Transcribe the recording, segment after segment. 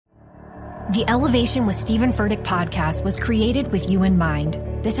The Elevation with Stephen Furtick podcast was created with you in mind.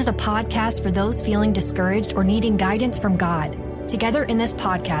 This is a podcast for those feeling discouraged or needing guidance from God. Together in this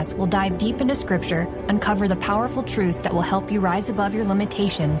podcast, we'll dive deep into Scripture, uncover the powerful truths that will help you rise above your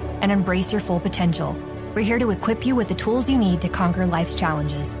limitations and embrace your full potential. We're here to equip you with the tools you need to conquer life's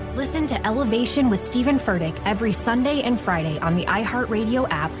challenges. Listen to Elevation with Stephen Furtick every Sunday and Friday on the iHeartRadio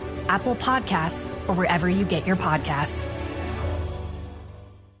app, Apple Podcasts, or wherever you get your podcasts.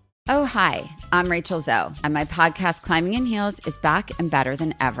 Oh, hi, I'm Rachel Zoe, and my podcast, Climbing in Heels, is back and better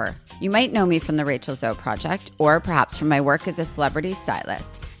than ever. You might know me from the Rachel Zoe Project, or perhaps from my work as a celebrity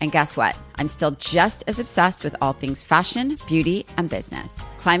stylist. And guess what? I'm still just as obsessed with all things fashion, beauty, and business.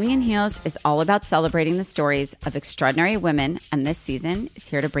 Climbing in Heels is all about celebrating the stories of extraordinary women, and this season is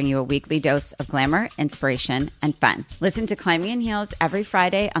here to bring you a weekly dose of glamour, inspiration, and fun. Listen to Climbing in Heels every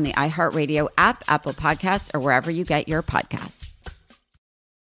Friday on the iHeartRadio app, Apple Podcasts, or wherever you get your podcasts.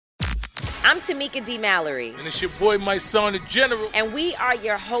 I'm Tamika D. Mallory. And it's your boy, my son, the General. And we are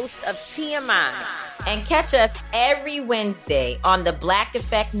your hosts of TMI. And catch us every Wednesday on the Black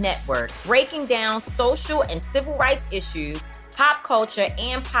Effect Network, breaking down social and civil rights issues, pop culture,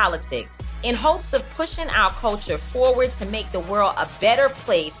 and politics in hopes of pushing our culture forward to make the world a better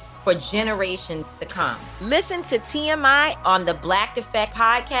place for generations to come. Listen to TMI on the Black Effect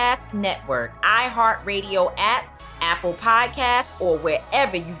Podcast Network, iHeartRadio app, Apple Podcasts, or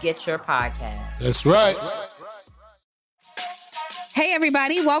wherever you get your podcasts. That's right. Hey,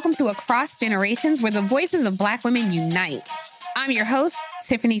 everybody. Welcome to Across Generations, where the voices of Black women unite. I'm your host,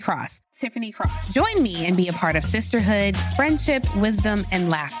 Tiffany Cross. Join me and be a part of sisterhood, friendship, wisdom, and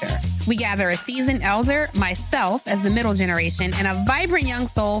laughter. We gather a seasoned elder, myself as the middle generation, and a vibrant young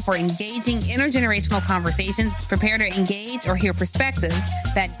soul for engaging intergenerational conversations. Prepare to engage or hear perspectives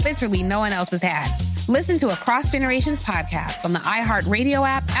that literally no one else has had. Listen to Across Generations podcast on the iHeartRadio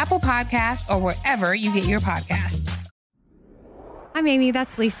app, Apple Podcasts, or wherever you get your podcasts. I'm Amy,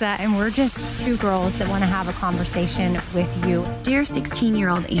 that's Lisa, and we're just two girls that want to have a conversation with you. Dear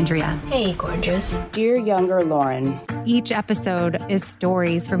 16-year-old Andrea. Hey, gorgeous. Dear younger Lauren. Each episode is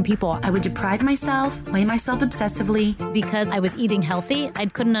stories from people. I would deprive myself, weigh myself obsessively. Because I was eating healthy, I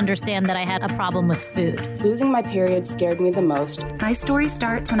couldn't understand that I had a problem with food. Losing my period scared me the most. My story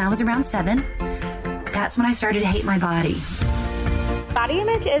starts when I was around 7. That's when I started to hate my body. Body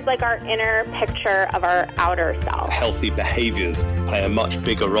image is like our inner picture of our outer self. Healthy behaviors play a much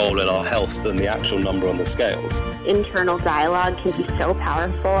bigger role in our health than the actual number on the scales. Internal dialogue can be so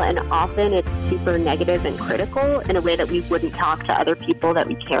powerful, and often it's super negative and critical in a way that we wouldn't talk to other people that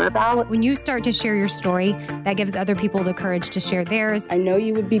we care about. When you start to share your story, that gives other people the courage to share theirs. I know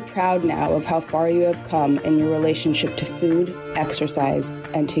you would be proud now of how far you have come in your relationship to food, exercise,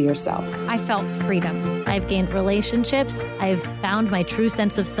 and to yourself. I felt freedom. I've gained relationships. I've found my true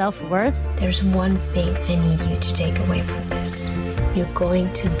sense of self-worth. There's one thing I need you to take away from this. You're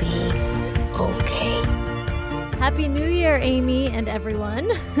going to be okay. Happy New Year, Amy and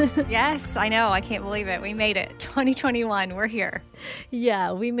everyone. Yes, I know. I can't believe it. We made it. 2021. We're here.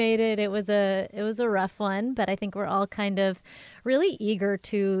 Yeah, we made it. It was a rough one, but I think we're all kind of really eager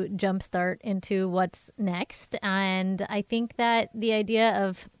to jumpstart into what's next. And I think that the idea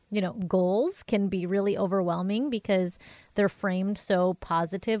of goals can be really overwhelming because they're framed so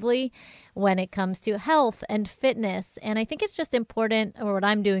positively when it comes to health and fitness. And I think it's just important, or what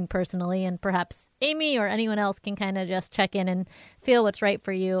I'm doing personally, and perhaps Amy or anyone else can kind of just check in and feel what's right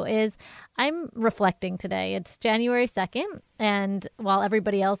for you, is I'm reflecting today. It's January 2nd. And while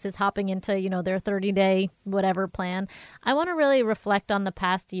everybody else is hopping into, their 30-day whatever plan, I want to really reflect on the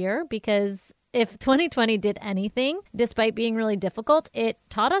past year, because if 2020 did anything, despite being really difficult, it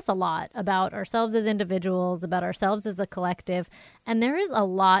taught us a lot about ourselves as individuals, about ourselves as a collective. And there is a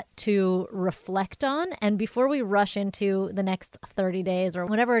lot to reflect on. And before we rush into the next 30 days or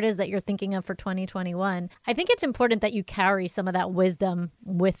whatever it is that you're thinking of for 2021, I think it's important that you carry some of that wisdom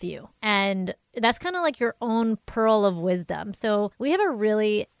with you. And that's kind of like your own pearl of wisdom. So we have a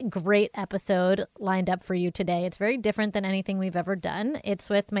really great episode lined up for you today. It's very different than anything we've ever done. It's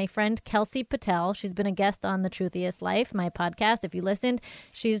with my friend Kelsey Patel. She's been a guest on The Truthiest Life, my podcast. If you listened,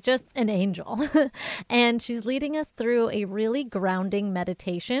 she's just an angel. And she's leading us through a really grounding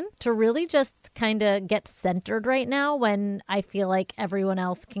meditation to really just kind of get centered right now when I feel like everyone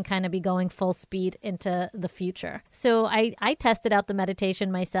else can kind of be going full speed into the future. So I tested out the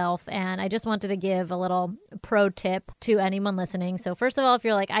meditation myself, and I just wanted to give a little pro tip to anyone listening. So first of all, if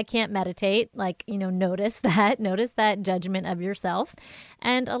you're like, I can't meditate, notice that judgment of yourself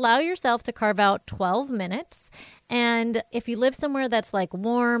and allow yourself to carve out 12 minutes. And if you live somewhere that's like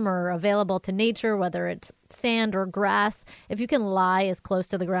warm or available to nature, whether it's sand or grass. If you can lie as close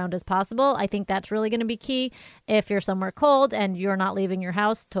to the ground as possible, I think that's really going to be key. If you're somewhere cold and you're not leaving your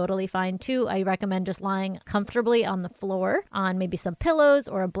house, totally fine too. I recommend just lying comfortably on the floor on maybe some pillows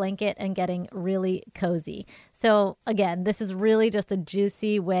or a blanket and getting really cozy. So again, this is really just a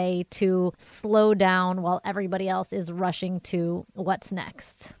juicy way to slow down while everybody else is rushing to what's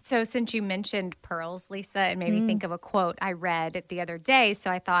next. So since you mentioned pearls, Lisa, it made me think of a quote I read the other day.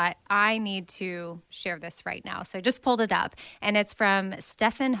 So I thought I need to share this right now. So I just pulled it up, and it's from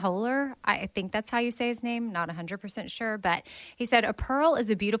Stephen Holler. I think that's how you say his name. Not 100% sure, but he said, "A pearl is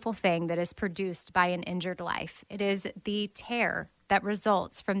a beautiful thing that is produced by an injured life. It is the tear that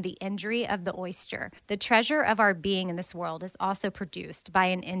results from the injury of the oyster. The treasure of our being in this world is also produced by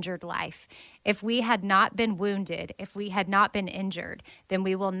an injured life. If we had not been wounded, if we had not been injured, then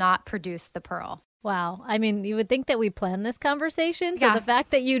we will not produce the pearl." Wow. I mean, you would think that we planned this conversation. So the fact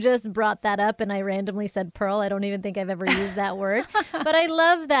that you just brought that up and I randomly said pearl, I don't even think I've ever used that word. But I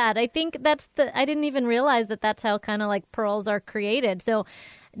love that. I think I didn't even realize that that's how kind of like pearls are created. So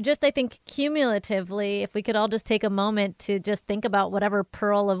just, I think cumulatively, if we could all just take a moment to just think about whatever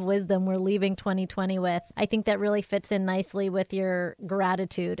pearl of wisdom we're leaving 2020 with, I think that really fits in nicely with your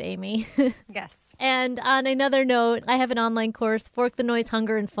gratitude, Amy. Yes. And on another note, I have an online course, Fork the Noise,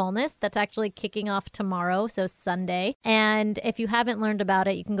 Hunger and Fullness, that's actually kicking off tomorrow, so Sunday. And if you haven't learned about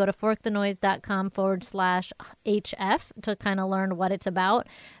it, you can go to forkthenoise.com/HF to kind of learn what it's about.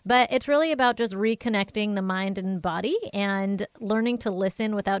 But it's really about just reconnecting the mind and body and learning to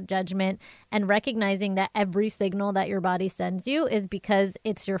listen without judgment and recognizing that every signal that your body sends you is because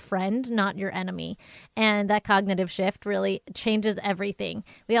it's your friend, not your enemy. And that cognitive shift really changes everything.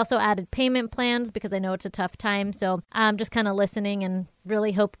 We also added payment plans because I know it's a tough time. So I'm just kind of listening and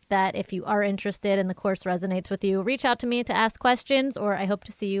really hope that if you are interested and the course resonates with you, reach out to me to ask questions, or I hope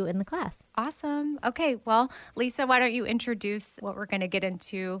to see you in the class. Awesome. Okay. Well, Lisa, why don't you introduce what we're going to get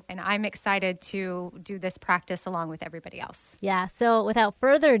into? And I'm excited to do this practice along with everybody else. Yeah. So without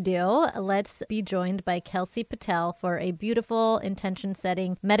further ado, let's be joined by Kelsey Patel for a beautiful intention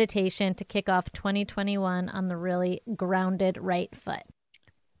setting meditation to kick off 2021 on the really grounded right foot.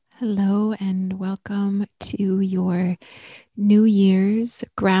 Hello and welcome to your New Year's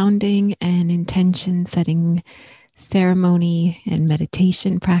grounding and intention setting ceremony and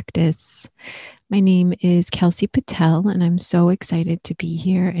meditation practice. My name is Kelsey Patel, and I'm so excited to be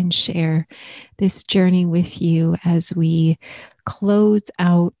here and share this journey with you as we close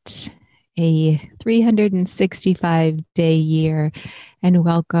out a 365-day year and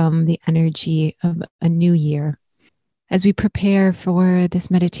welcome the energy of a new year. As we prepare for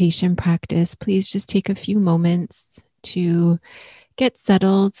this meditation practice, please just take a few moments to get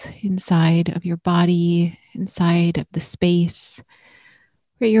settled inside of your body, inside of the space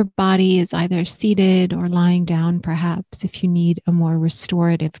where your body is either seated or lying down, perhaps, if you need a more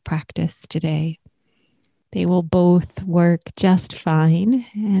restorative practice today. They will both work just fine,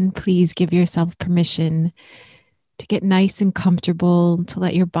 and please give yourself permission to get nice and comfortable, to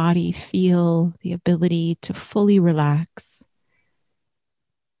let your body feel the ability to fully relax,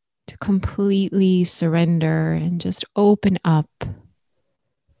 to completely surrender and just open up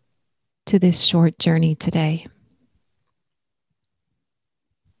to this short journey today.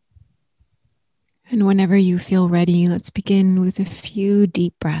 And whenever you feel ready, let's begin with a few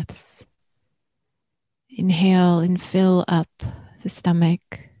deep breaths. Inhale and fill up the stomach.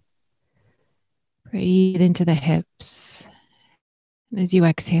 Breathe into the hips. And as you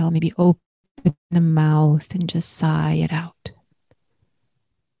exhale, maybe open the mouth and just sigh it out.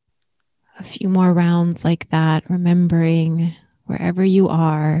 A few more rounds like that, remembering wherever you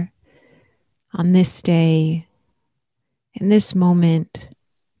are on this day, in this moment,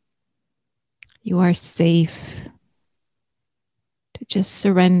 you are safe to just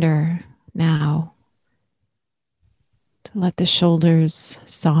surrender now, to let the shoulders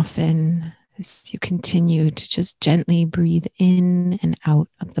soften as you continue to just gently breathe in and out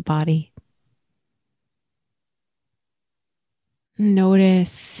of the body.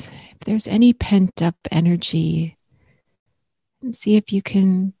 Notice if there's any pent up energy and see if you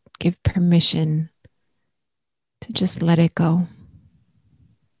can give permission to just let it go.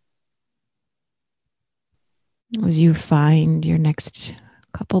 As you find your next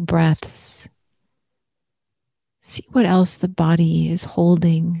couple breaths, see what else the body is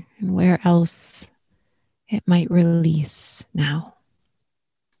holding and where else it might release now.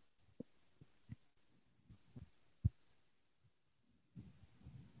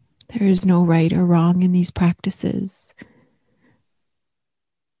 There is no right or wrong in these practices.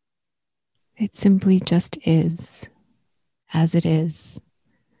 It simply just is as it is.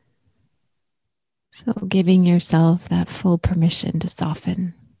 So giving yourself that full permission to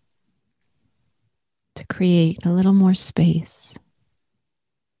soften, to create a little more space,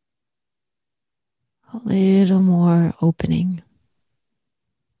 a little more opening.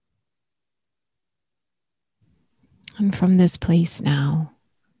 And from this place now,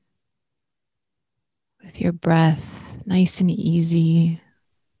 with your breath nice and easy,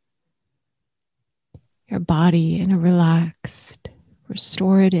 your body in a relaxed,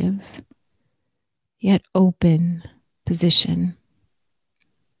 restorative, yet open position,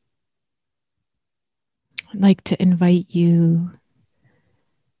 I'd like to invite you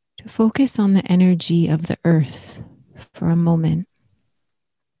to focus on the energy of the earth for a moment.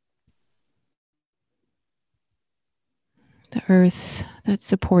 The earth that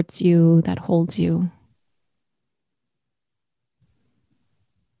supports you, that holds you.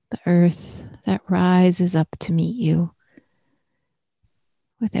 The earth that rises up to meet you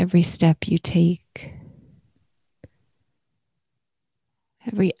with every step you take,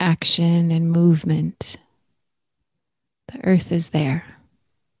 every action and movement. The earth is there,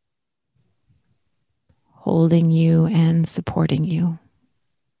 holding you and supporting you.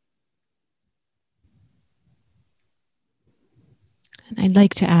 And I'd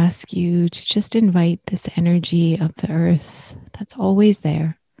like to ask you to just invite this energy of the earth that's always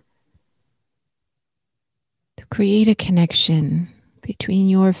there to create a connection between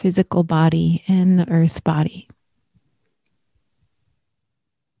your physical body and the earth body.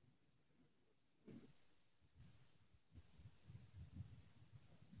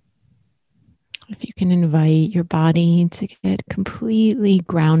 If you can invite your body to get completely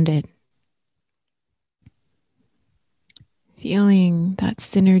grounded, feeling that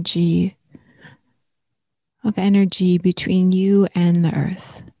synergy of energy between you and the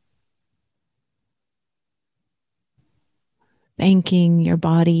earth. Thanking your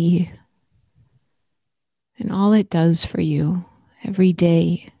body and all it does for you every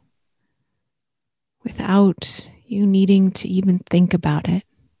day without you needing to even think about it.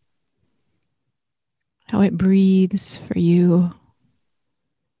 How it breathes for you,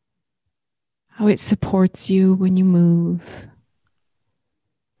 how it supports you when you move,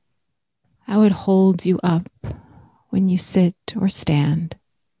 how it holds you up when you sit or stand,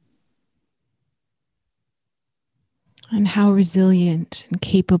 and how resilient and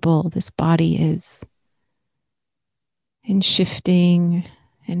capable this body is in shifting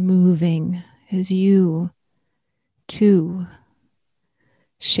and moving as you too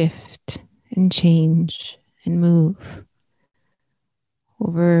shift and change and move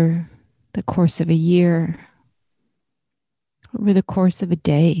over the course of a year, over the course of a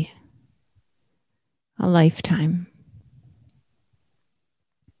day, a lifetime.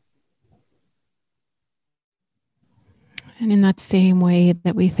 And in that same way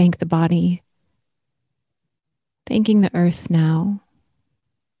that we thank the body, thanking the earth now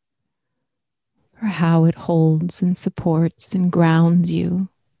for how it holds and supports and grounds you,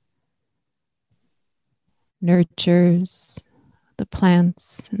 nurtures the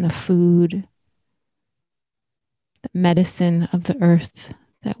plants and the food, the medicine of the earth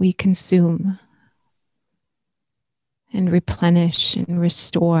that we consume and replenish and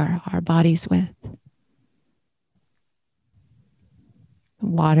restore our bodies with. The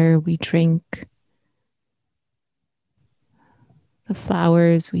water we drink, the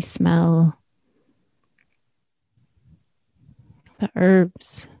flowers we smell, the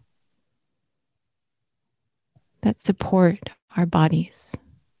herbs that support our bodies.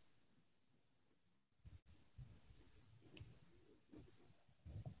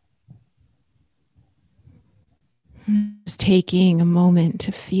 Just taking a moment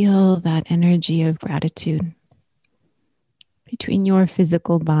to feel that energy of gratitude between your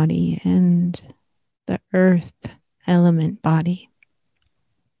physical body and the earth element body.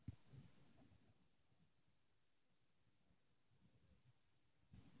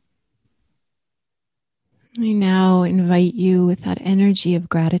 I now invite you with that energy of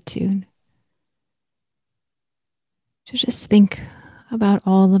gratitude to just think about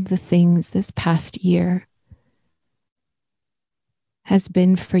all of the things this past year has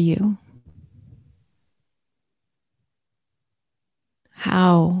been for you.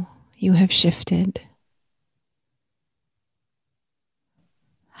 How you have shifted.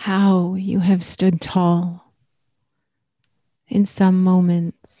 How you have stood tall in some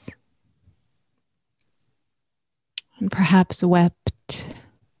moments. And perhaps wept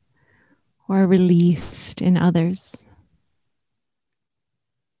or released in others.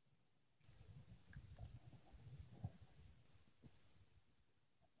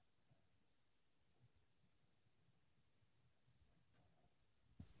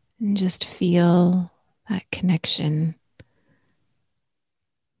 And just feel that connection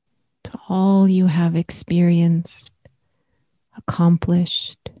to all you have experienced,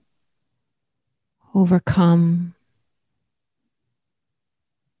 accomplished, overcome,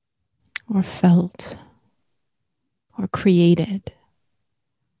 or felt, or created,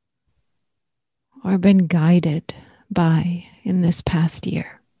 or been guided by in this past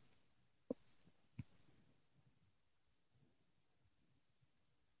year.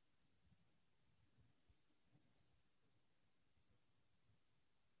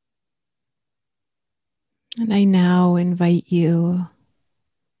 And I now invite you,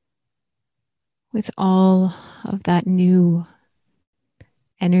 with all of that new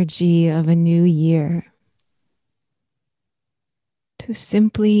energy of a new year, to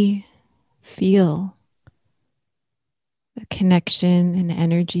simply feel the connection and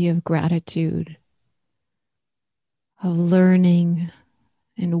energy of gratitude, of learning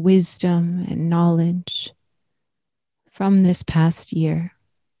and wisdom and knowledge from this past year.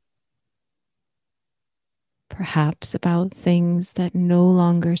 Perhaps about things that no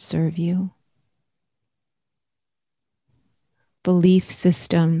longer serve you, belief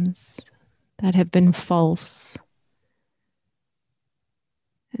systems that have been false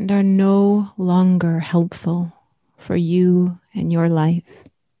and are no longer helpful for you and your life,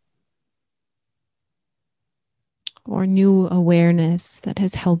 or new awareness that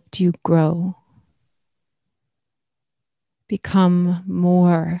has helped you grow, become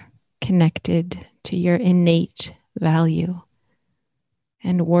more connected to your innate value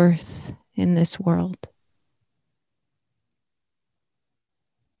and worth in this world.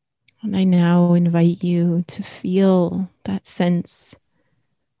 And I now invite you to feel that sense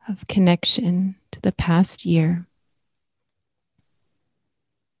of connection to the past year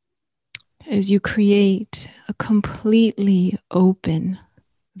as you create a completely open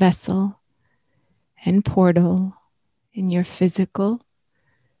vessel and portal in your physical,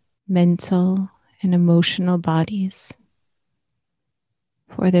 mental, and emotional bodies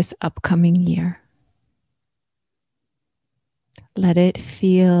for this upcoming year. Let it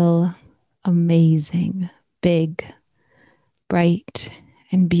feel amazing, big, bright,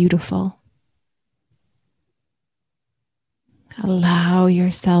 and beautiful. Allow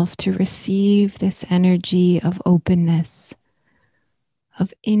yourself to receive this energy of openness,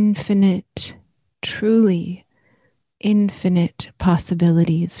 of infinite, truly infinite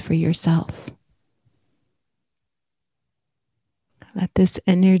possibilities for yourself. Let this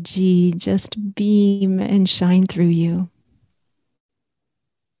energy just beam and shine through you.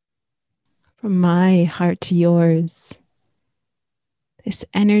 From my heart to yours, this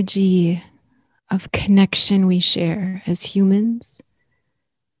energy of connection we share as humans,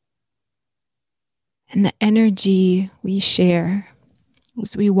 and the energy we share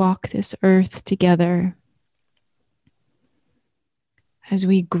as we walk this earth together, as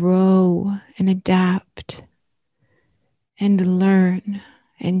we grow and adapt and learn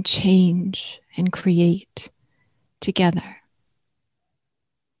and change and create together.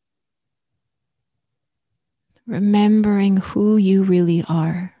 Remembering who you really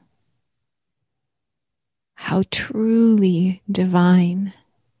are, how truly divine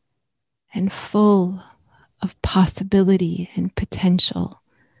and full of possibility and potential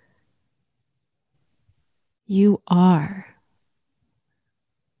you are.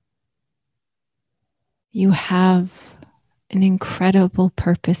 You have an incredible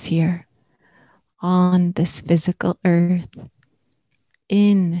purpose here on this physical earth,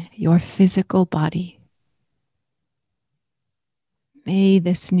 in your physical body. May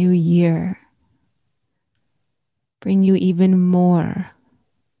this new year bring you even more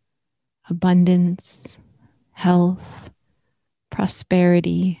abundance, health,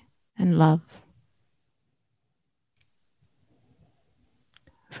 prosperity, and love.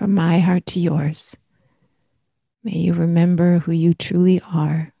 From my heart to yours, may you remember who you truly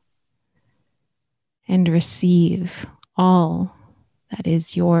are and receive all that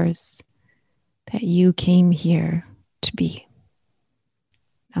is yours, that you came here to be.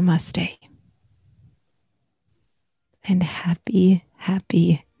 Namaste. And happy,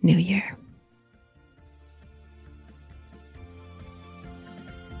 happy New Year.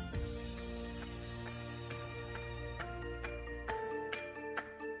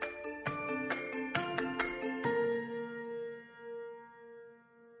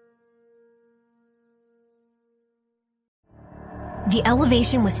 The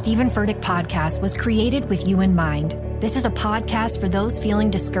Elevation with Stephen Furtick podcast was created with you in mind. This is a podcast for those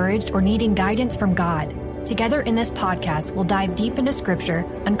feeling discouraged or needing guidance from God. Together in this podcast, we'll dive deep into scripture,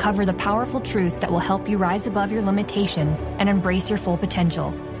 uncover the powerful truths that will help you rise above your limitations and embrace your full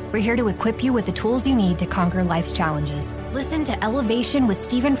potential. We're here to equip you with the tools you need to conquer life's challenges. Listen to Elevation with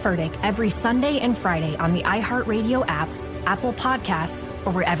Stephen Furtick every Sunday and Friday on the iHeartRadio app, Apple Podcasts,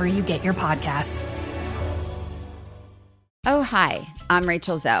 or wherever you get your podcasts. Oh, hi, I'm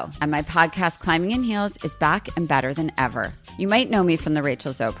Rachel Zoe, and my podcast, Climbing in Heels, is back and better than ever. You might know me from the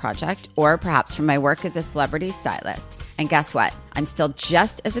Rachel Zoe Project, or perhaps from my work as a celebrity stylist. And guess what? I'm still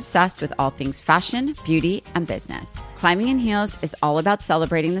just as obsessed with all things fashion, beauty, and business. Climbing in Heels is all about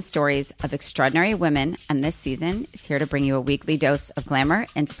celebrating the stories of extraordinary women, and this season is here to bring you a weekly dose of glamour,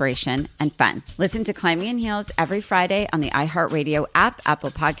 inspiration, and fun. Listen to Climbing in Heels every Friday on the iHeartRadio app,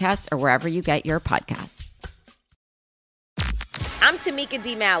 Apple Podcasts, or wherever you get your podcasts. I'm Tamika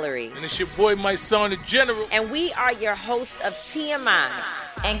D. Mallory. And it's your boy, my son, the General. And we are your hosts of TMI.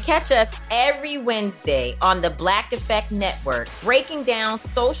 And catch us every Wednesday on the Black Effect Network, breaking down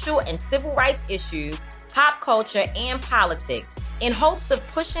social and civil rights issues, pop culture, and politics in hopes of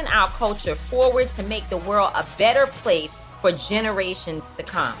pushing our culture forward to make the world a better place for generations to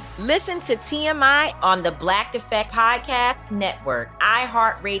come. Listen to TMI on the Black Effect Podcast Network,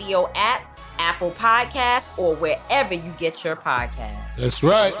 iHeartRadio app, Apple Podcasts, or wherever you get your podcasts. That's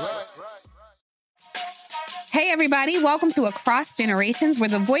right. Hey, everybody. Welcome to Across Generations, where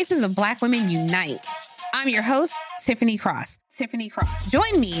the voices of Black women unite. I'm your host, Tiffany Cross.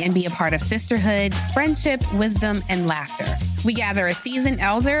 Join me and be a part of sisterhood, friendship, wisdom, and laughter. We gather a seasoned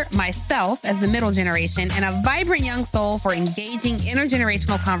elder, myself as the middle generation, and a vibrant young soul for engaging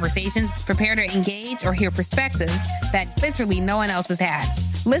intergenerational conversations, prepare to engage or hear perspectives that literally no one else has had.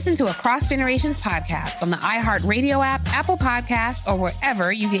 Listen to Across Generations podcast on the iHeartRadio app, Apple Podcasts, or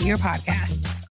wherever you get your podcasts.